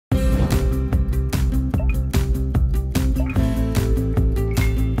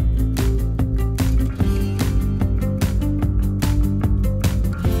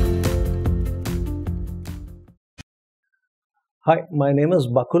Hi, my name is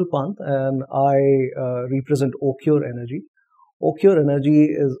Bakul Pant and I represent Ociorsa Energy. Ociorsa Energy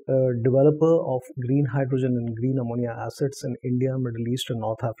is a developer of green hydrogen and green ammonia assets in India, Middle East and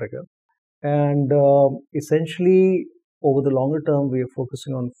North Africa. And essentially, over the longer term, we are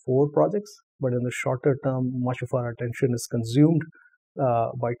focusing on 4 projects, but in the shorter term, much of our attention is consumed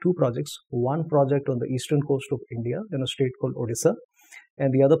by 2 projects. One project on the eastern coast of India in a state called Odisha,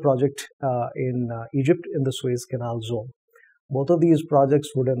 and the other project in Egypt in the Suez Canal zone. Both of these projects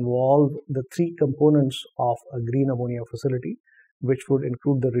would involve the 3 components of a green ammonia facility, which would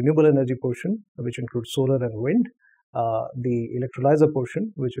include the renewable energy portion, which includes solar and wind, the electrolyzer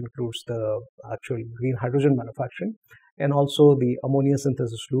portion, which includes the actual green hydrogen manufacturing, and also the ammonia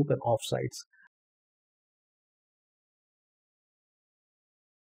synthesis loop and offsites.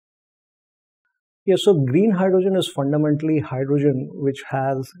 Yeah, so green hydrogen is fundamentally hydrogen which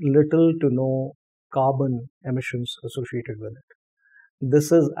has little to no carbon emissions associated with it.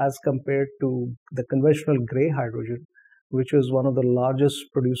 This is as compared to the conventional gray hydrogen, which is one of the largest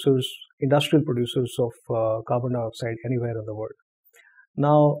industrial producers of carbon dioxide anywhere in the world.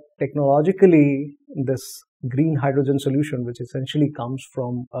 Now, technologically, this green hydrogen solution, which essentially comes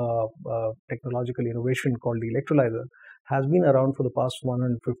from a technological innovation called the electrolyzer, has been around for the past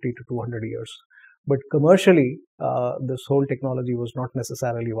 150 to 200 years. But commercially, this whole technology was not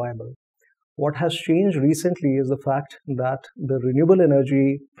necessarily viable. What has changed recently is the fact that the renewable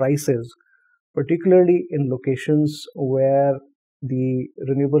energy prices, particularly in locations where the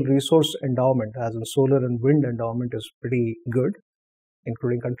renewable resource endowment, as in solar and wind endowment, is pretty good,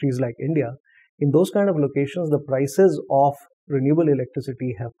 including countries like India, in those kind of locations, the prices of renewable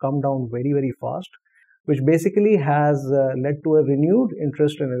electricity have come down very, very fast, which basically has led to a renewed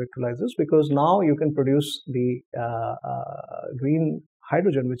interest in electrolyzers, because now you can produce the green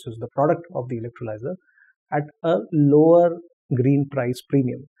hydrogen, which is the product of the electrolyzer, at a lower green price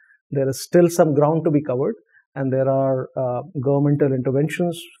premium. There is still some ground to be covered, and there are governmental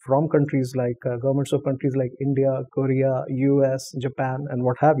interventions from countries like governments of countries like India, Korea, US, Japan, and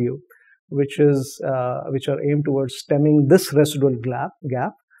what have you, which are aimed towards stemming this residual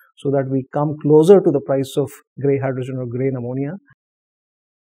gap, so that we come closer to the price of gray hydrogen or green ammonia.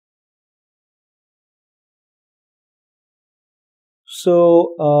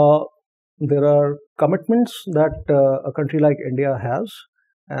 So there are commitments that a country like India has,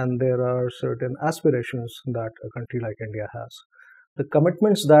 and there are certain aspirations that a country like India has. The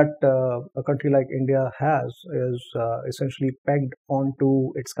commitments that a country like India has is essentially pegged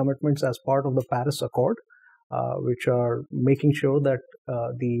onto its commitments as part of the Paris Accord, which are making sure that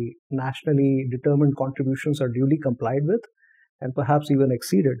the nationally determined contributions are duly complied with and perhaps even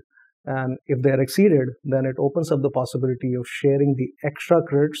exceeded. And if they are exceeded, then it opens up the possibility of sharing the extra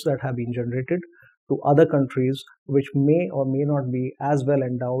credits that have been generated to other countries which may or may not be as well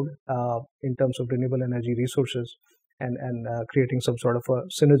endowed in terms of renewable energy resources, and creating some sort of a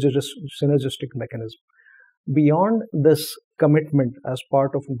synergistic mechanism. Beyond this commitment as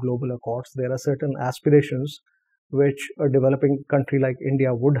part of global accords, there are certain aspirations which a developing country like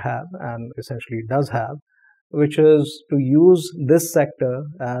India would have, and essentially does have, which is to use this sector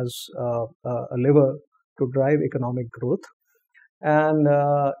as a lever to drive economic growth. And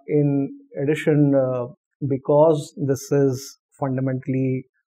in addition, because this is fundamentally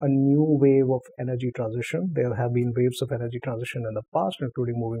a new wave of energy transition, there have been waves of energy transition in the past,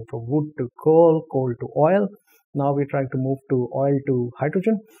 including moving from wood to coal, coal to oil. Now we're trying to move to oil to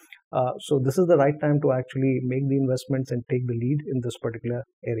hydrogen. So this is the right time to actually make the investments and take the lead in this particular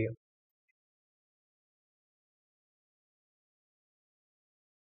area.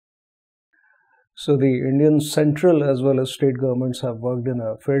 So the Indian central as well as state governments have worked in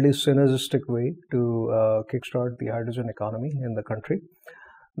a fairly synergistic way to kickstart the hydrogen economy in the country.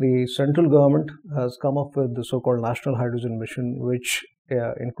 The central government has come up with the so-called National Hydrogen Mission, which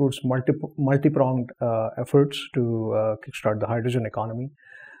includes multi-pronged efforts to kickstart the hydrogen economy.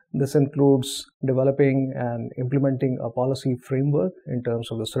 This includes developing and implementing a policy framework in terms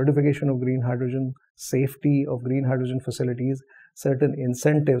of the certification of green hydrogen, safety of green hydrogen facilities, certain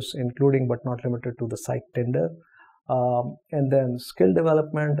incentives, including but not limited to the site tender, and then skill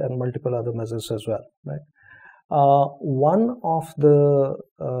development and multiple other measures as well. Right? One of the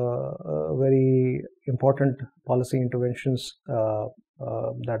very important policy interventions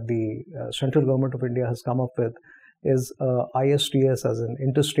that the central government of India has come up with is ISTS, as an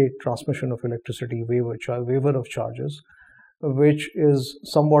interstate transmission of electricity waiver of charges, which is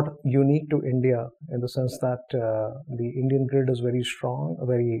somewhat unique to India in the sense that the Indian grid is very strong,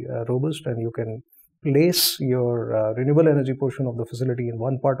 very robust, and you can place your renewable energy portion of the facility in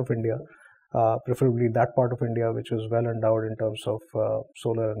one part of India, preferably that part of India which is well endowed in terms of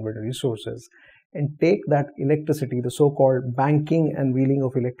solar and wind resources, and take that electricity, the so-called banking and wheeling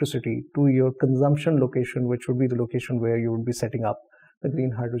of electricity, to your consumption location, which would be the location where you would be setting up the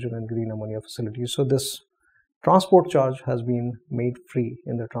green hydrogen and green ammonia facilities. So this transport charge has been made free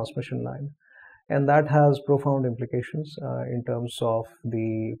in the transmission line, and that has profound implications in terms of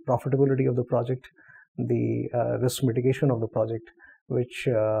the profitability of the project, the risk mitigation of the project, which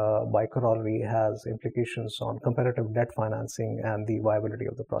by corollary has implications on comparative debt financing and the viability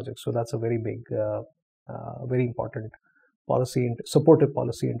of the project. So that's a very big, very important policy, supportive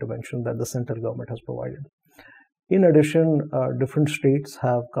policy intervention that the central government has provided. In addition, different states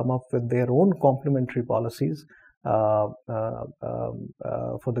have come up with their own complementary policies for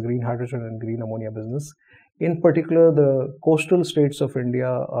the green hydrogen and green ammonia business. In particular, the coastal states of India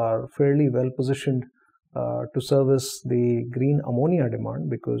are fairly well positioned to service the green ammonia demand,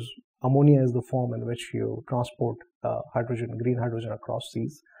 because ammonia is the form in which you transport green hydrogen across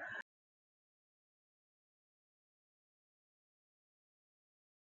seas.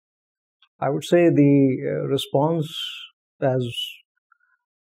 I would say the response, as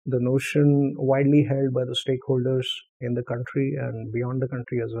the notion widely held by the stakeholders in the country and beyond the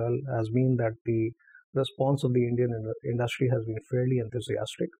country as well, has been that the response of the Indian industry has been fairly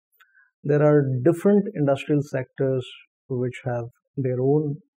enthusiastic. There are different industrial sectors which have their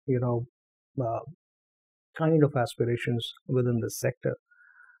own, kind of aspirations within this sector.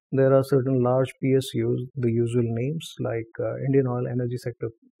 There are certain large PSUs, the usual names like Indian Oil Energy Sector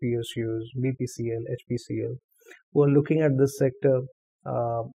PSUs, BPCL, HPCL, who are looking at this sector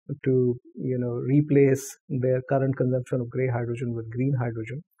to replace their current consumption of grey hydrogen with green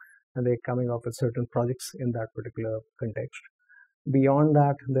hydrogen, and they're coming up with certain projects in that particular context. Beyond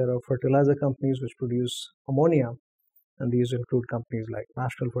that, there are fertilizer companies which produce ammonia, and these include companies like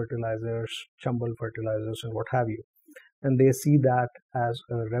National Fertilizers, Chambal Fertilizers, and what have you. And they see that as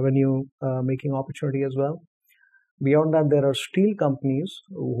a revenue making opportunity as well. Beyond that, there are steel companies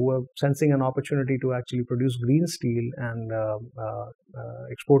who are sensing an opportunity to actually produce green steel and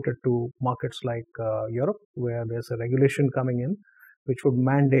export it to markets like Europe, where there's a regulation coming in which would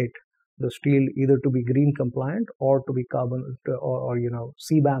mandate the steel either to be green compliant or to be carbon or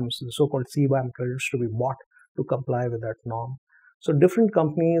CBAMs, the so-called CBAM credits, to be bought to comply with that norm. So different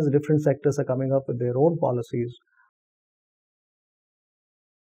companies, different sectors are coming up with their own policies.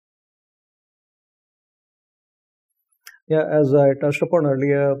 Yeah, as I touched upon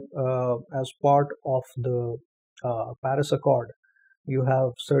earlier, as part of the Paris Accord, you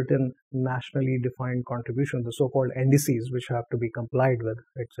have certain nationally defined contributions, the so-called NDCs, which have to be complied with.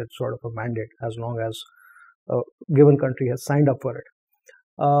 It's sort of a mandate as long as a given country has signed up for it.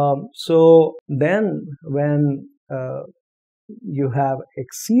 So then when you have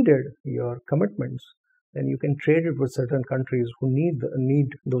exceeded your commitments, then you can trade it with certain countries who need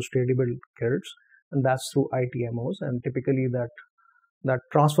those tradable credits, and that's through ITMOs. And typically that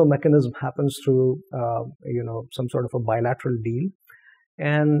transfer mechanism happens through some sort of a bilateral deal.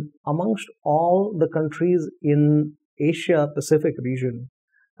 And amongst all the countries in Asia Pacific region,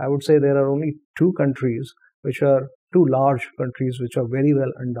 I would say there are only two countries, which are two large countries which are very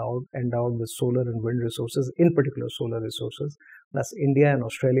well endowed with solar and wind resources, in particular solar resources. That's India and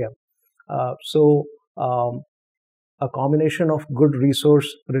Australia. So a combination of good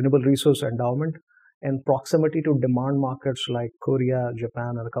renewable resource endowment, and proximity to demand markets like Korea,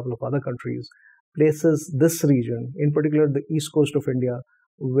 Japan, and a couple of other countries places this region, in particular the east coast of India,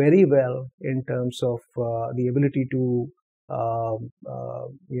 very well in terms of the ability to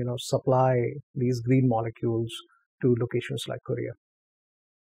supply these green molecules to locations like Korea.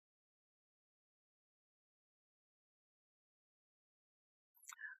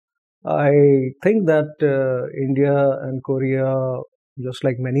 I think that India and Korea, just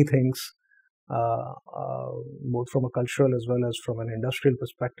like many things, both from a cultural as well as from an industrial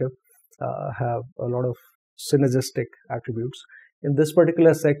perspective, have a lot of synergistic attributes. In this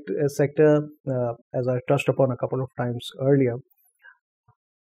particular sector, as I touched upon a couple of times earlier,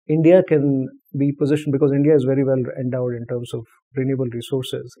 India can be positioned, because India is very well endowed in terms of renewable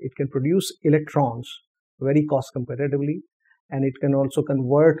resources. It can produce electrons very cost competitively, and it can also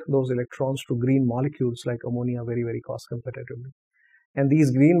convert those electrons to green molecules like ammonia very, very cost competitively. And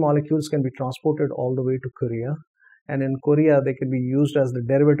these green molecules can be transported all the way to Korea. And in Korea, they can be used as the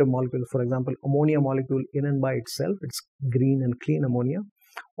derivative molecule. For example, ammonia molecule in and by itself, it's green and clean ammonia.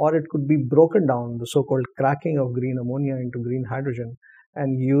 Or it could be broken down, the so-called cracking of green ammonia into green hydrogen,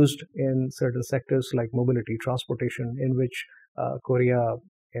 and used in certain sectors like mobility, transportation, in which Korea,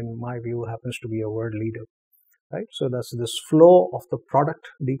 in my view, happens to be a world leader. right? So that's this flow of the product,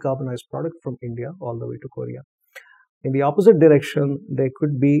 decarbonized product from India all the way to Korea. In the opposite direction, there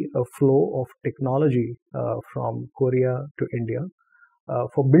could be a flow of technology from Korea to India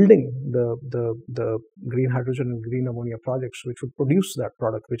for building the green hydrogen and green ammonia projects, which would produce that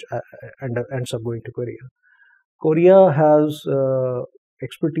product, which ends up going to Korea. Korea has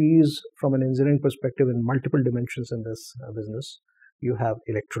expertise from an engineering perspective in multiple dimensions in this business. You have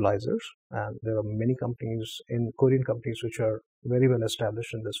electrolyzers, and there are many companies, Korean companies, which are very well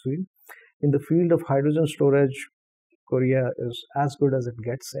established in this field. In the field of hydrogen storage, Korea is as good as it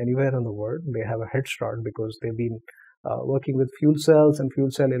gets anywhere in the world. They have a head start because they've been working with fuel cells and fuel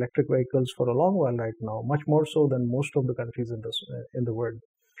cell electric vehicles for a long while right now, much more so than most of the countries in the world.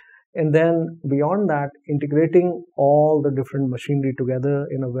 And then beyond that, integrating all the different machinery together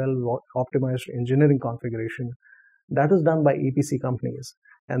in a well-optimized engineering configuration, that is done by EPC companies.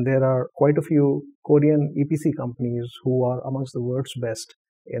 And there are quite a few Korean EPC companies who are amongst the world's best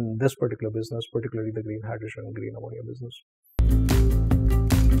in this particular business, particularly the green hydrogen and green ammonia business.